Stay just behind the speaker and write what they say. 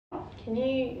Can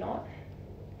you not?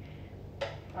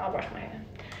 I'll brush my hair.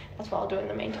 That's what I'll do in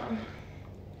the meantime.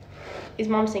 Is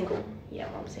Mum single? Yeah,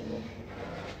 Mum's single.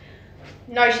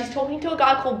 No, she's talking to a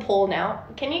guy called Paul now.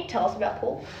 Can you tell us about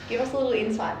Paul? Give us a little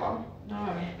insight, Mum. No.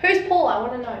 Who's Paul? I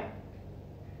want to know.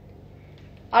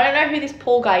 I don't know who this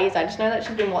Paul guy is. I just know that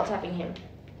she's been WhatsApping him.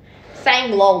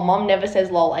 Saying lol. Mum never says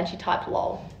lol and she typed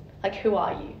lol. Like, who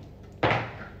are you?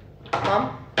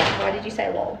 Mum, why did you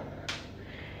say lol?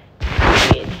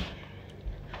 Weird.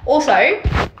 Also,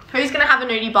 who's going to have a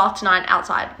nudie bath tonight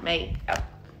outside? Me. Yep.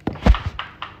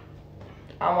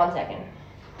 1 second.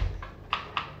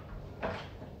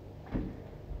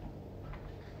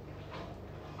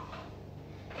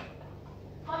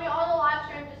 Mum, you're on the live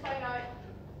stream, just so you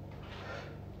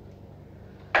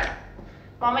know.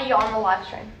 Mama, you're on the live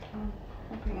stream.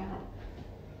 Helping out.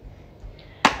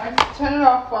 I just turn it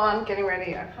off while I'm getting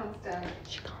ready. I can't stand it.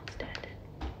 She can't stand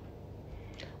it.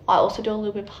 I also do a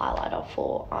little bit of highlighter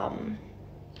for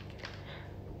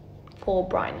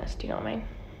brightness, do you know what I mean?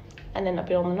 And then a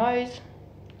bit on the nose.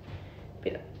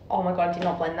 Oh my god, I did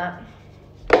not blend that.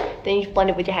 Then you just blend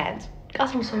it with your hands.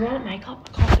 Guys, I'm so bad at makeup,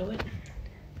 I can't do it.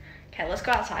 Okay, let's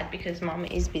go outside because Mum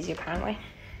is busy apparently.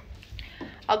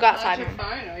 I'll go outside. Charge your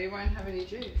phone or you won't have any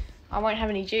juice. I won't have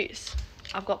any juice.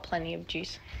 I've got plenty of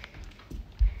juice.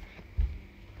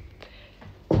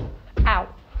 Ow.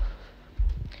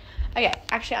 Okay,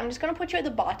 actually, I'm just going to put you at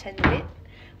the bartender bit.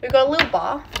 We've got a little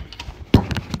bar.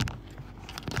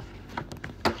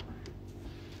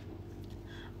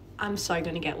 I'm so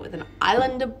going to get with an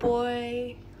Islander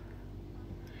boy.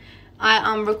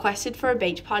 I requested for a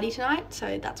beach party tonight,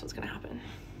 so that's what's going to happen.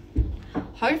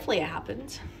 Hopefully it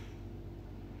happens.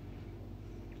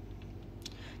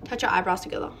 Touch your eyebrows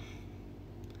together.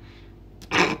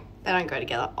 They don't go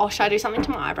together. Oh, should I do something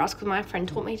to my eyebrows? Because my friend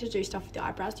taught me to do stuff with the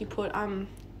eyebrows. You put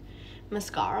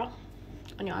mascara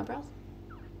on your eyebrows.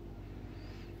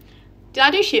 Did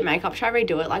I do shit makeup? Should I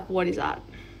redo it? Like, what is that?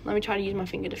 Let me try to use my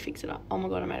finger to fix it up. Oh my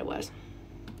god, I made it worse.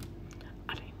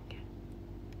 I don't even care.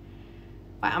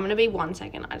 Wait, I'm going to be 1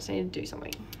 second. I just need to do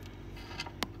something.